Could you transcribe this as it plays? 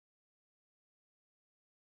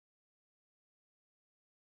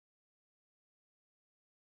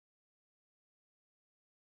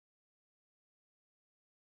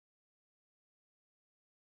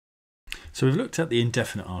So we've looked at the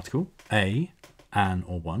indefinite article, a, an,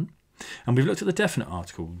 or one. And we've looked at the definite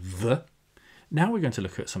article, the. Now we're going to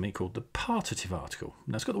look at something called the partitive article.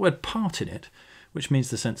 Now it's got the word part in it, which means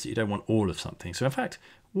the sense that you don't want all of something. So in fact,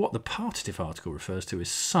 what the partitive article refers to is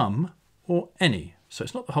some or any. So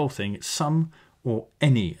it's not the whole thing, it's some or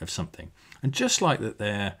any of something. And just like that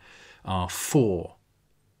there are 4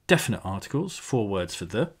 definite articles, 4 words for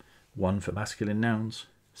the, 1 for masculine nouns,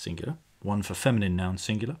 singular, 1 for feminine nouns,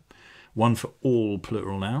 singular, 1 for all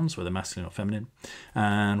plural nouns, whether masculine or feminine,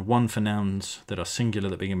 and 1 for nouns that are singular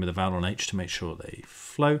that begin with a vowel on H to make sure they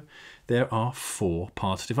flow. There are 4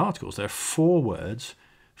 partitive articles. There are 4 words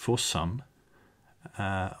for some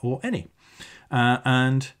or any.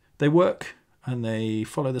 And they work and they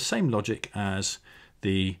follow the same logic as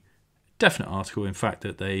the definite article, in fact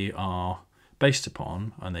that they are based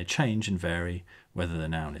upon and they change and vary whether the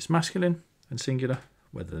noun is masculine and singular,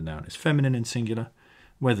 whether the noun is feminine and singular,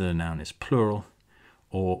 whether the noun is plural,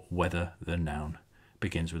 or whether the noun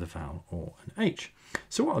begins with a vowel or an H.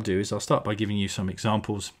 So what I'll do is I'll start by giving you some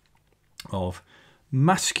examples of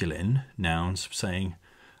masculine nouns saying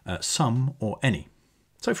some or any.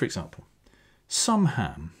 So for example, some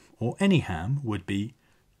ham or any ham would be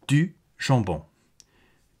du jambon.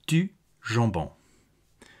 Du jambon.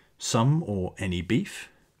 Some or any beef,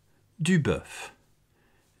 du bœuf.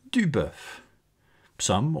 Du bœuf.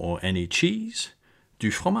 Some or any cheese,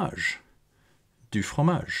 du fromage, du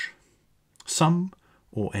fromage. Some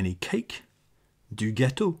or any cake, du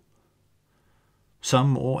gâteau.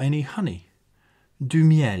 Some or any honey, du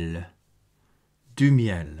miel, du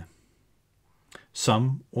miel.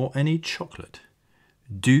 Some or any chocolate,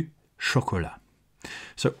 du chocolat.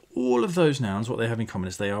 So all of those nouns, what they have in common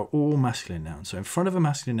is they are all masculine nouns. So in front of a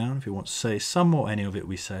masculine noun, if you want to say some or any of it,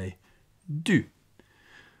 we say du.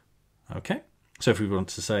 Okay? So if we want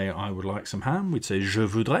to say, I would like some ham, we'd say, je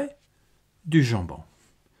voudrais du jambon.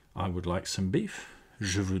 I would like some beef,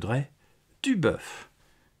 je voudrais du bœuf.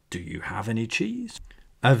 Do you have any cheese?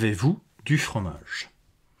 Avez-vous du fromage?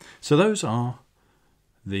 So those are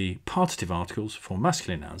the partitive articles for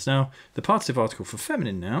masculine nouns. Now, the partitive article for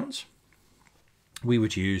feminine nouns, we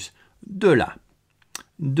would use de la.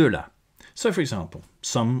 De la. So for example,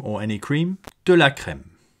 some or any cream, de la crème.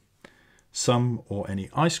 Some or any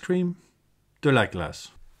ice cream, de la glace.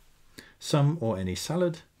 Some or any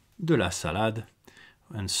salad, de la salade.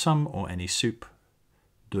 And some or any soup,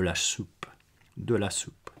 de la soupe. De la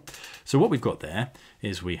soupe. So what we've got there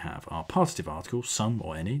is we have our partitive article, some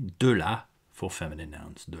or any, de la for feminine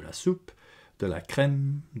nouns. De la soupe, de la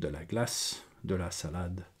crème, de la glace, de la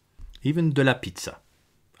salade, even de la pizza.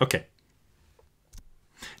 Okay.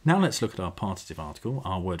 Now let's look at our partitive article,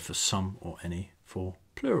 our word for some or any for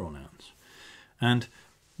plural nouns. And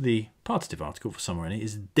the partitive article for some or any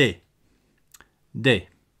is des. Des.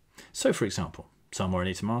 So for example, some or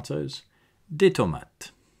any tomatoes, des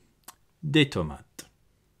tomates. Des tomates.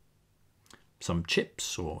 Some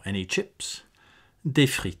chips or any chips, des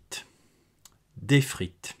frites. Des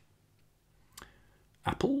frites.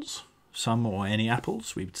 Apples, some or any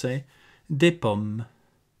apples, we would say des pommes.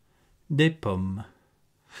 Des pommes.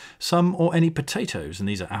 Some or any potatoes, and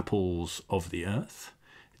these are apples of the earth,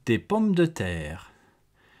 des pommes de terre.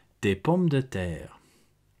 Des pommes de terre.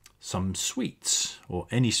 Some sweets or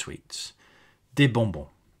any sweets, des bonbons.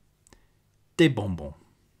 Des bonbons.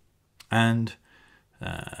 And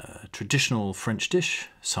traditional French dish,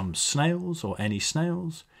 some snails or any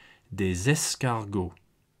snails, des escargots.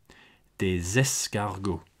 Des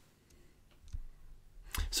escargots.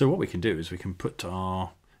 So what we can do is we can put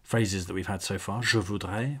our phrases that we've had so far, je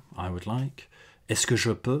voudrais, I would like, est-ce que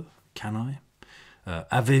je peux, can I,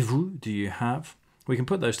 avez-vous, do you have. We can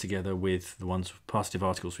put those together with the ones partitive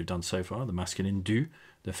articles we've done so far, the masculine du,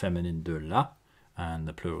 the feminine de la, and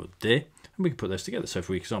the plural des, and we can put those together. So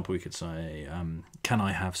for example, we could say, can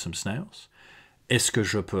I have some snails? Est-ce que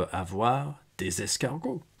je peux avoir des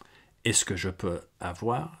escargots? Est-ce que je peux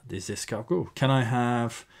avoir des escargots? Can I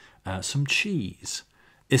have some cheese?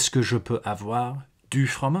 Est-ce que je peux avoir du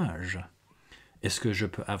fromage? Est-ce que je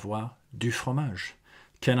peux avoir du fromage?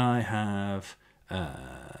 Can I have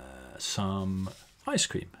some ice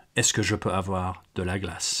cream? Est-ce que je peux avoir de la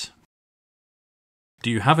glace? Do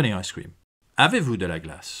you have any ice cream? Avez-vous de la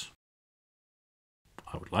glace?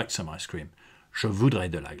 I would like some ice cream. Je voudrais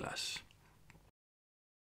de la glace.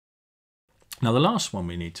 Now the last one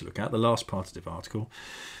we need to look at, the last partitive article,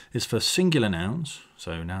 is for singular nouns,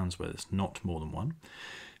 so nouns where there's not more than one,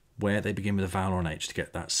 where they begin with a vowel or an H to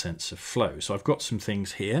get that sense of flow. So I've got some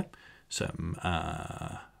things here, some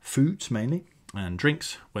foods mainly, and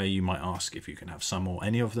drinks, where you might ask if you can have some or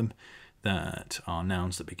any of them. that are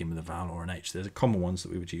nouns that begin with a vowel or an H. There's common ones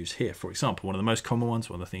that we would use here. For example, one of the most common ones,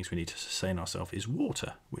 one of the things we need to sustain ourselves is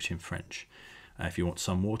water, which in French, if you want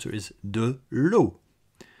some water, is de l'eau.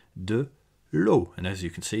 De l'eau. And as you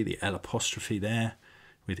can see, the L apostrophe there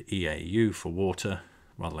with EAU for water,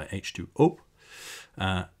 rather like H2O.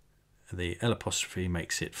 The L apostrophe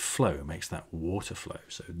makes it flow, makes that water flow.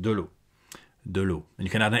 So de l'eau. De l'eau. And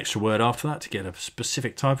you can add an extra word after that to get a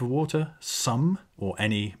specific type of water, some or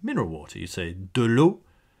any mineral water. You say de l'eau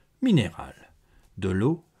minérale. De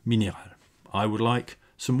l'eau minérale. I would like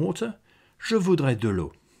some water. Je voudrais de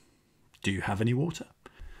l'eau. Do you have any water?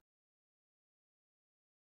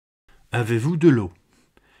 Avez-vous de l'eau?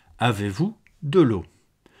 Avez-vous de l'eau?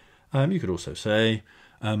 You could also say,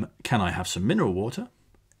 can I have some mineral water?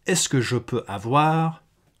 Est-ce que je peux avoir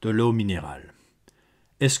de l'eau minérale?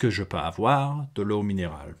 Est-ce que je peux avoir de l'eau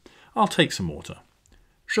minérale? I'll take some water.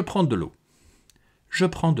 Je prends de l'eau. Je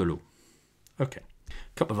prends de l'eau. Okay.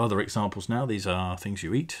 A couple of other examples now. These are things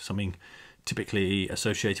you eat. Something typically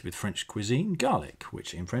associated with French cuisine. Garlic,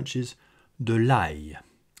 which in French is de l'ail.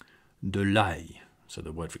 De l'ail. So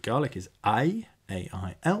the word for garlic is ail,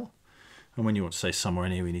 A-I-L. And when you want to say some or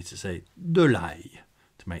any, we need to say de l'ail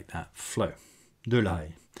to make that flow. De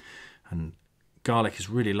l'ail. And garlic is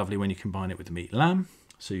really lovely when you combine it with the meat lamb.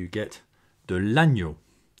 So you get de l'agneau.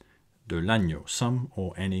 De l'agneau. Some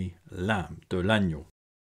or any lamb. De l'agneau.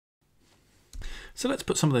 So let's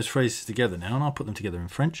put some of those phrases together now, and I'll put them together in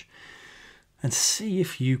French and see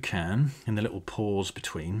if you can, in the little pause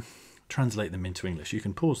between, translate them into English. You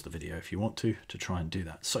can pause the video if you want to try and do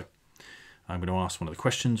that. So I'm going to ask one of the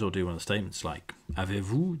questions or do one of the statements like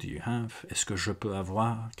avez-vous, do you have? Est-ce que je peux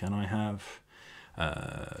avoir? Can I have?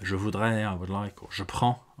 Je voudrais, I would like, or je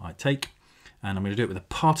prends, I take. And I'm going to do it with a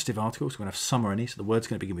partitive article, so we're going to have some or any, so the word's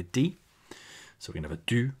going to begin with D. So we're going to have a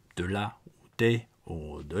du, de la, or des,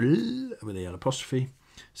 or de l, with the L apostrophe.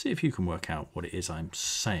 See if you can work out what it is I'm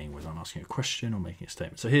saying, whether I'm asking a question or making a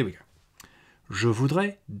statement. So here we go. Je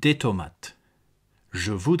voudrais des tomates.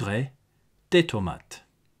 Je voudrais des tomates.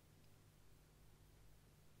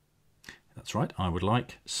 That's right, I would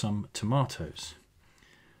like some tomatoes.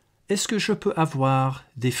 Est-ce que je peux avoir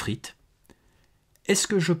des frites? Est-ce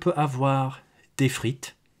que je peux avoir des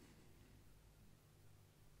frites?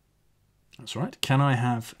 That's right. Can I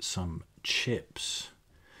have some chips?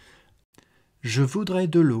 Je voudrais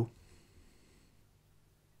de l'eau.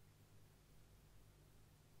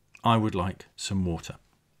 I would like some water.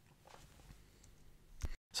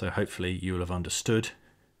 So hopefully you'll have understood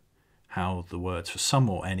how the words for some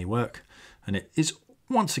or any work, and it is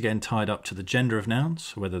once again tied up to the gender of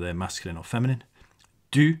nouns, whether they're masculine or feminine.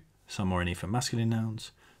 Du, some or any for masculine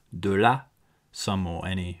nouns. De la, some or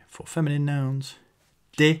any for feminine nouns.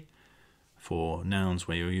 Des, for nouns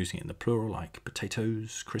where you're using it in the plural, like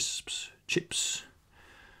potatoes, crisps, chips.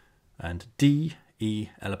 And D, E,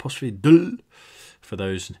 L apostrophe, de, for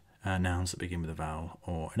those nouns that begin with a vowel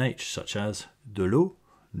or an H, such as de l'eau,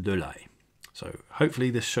 de l'ail. So hopefully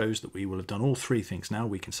this shows that we will have done all three things now.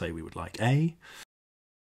 We can say we would like a,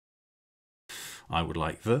 I would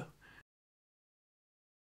like the,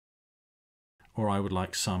 or I would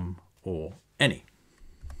like some or any.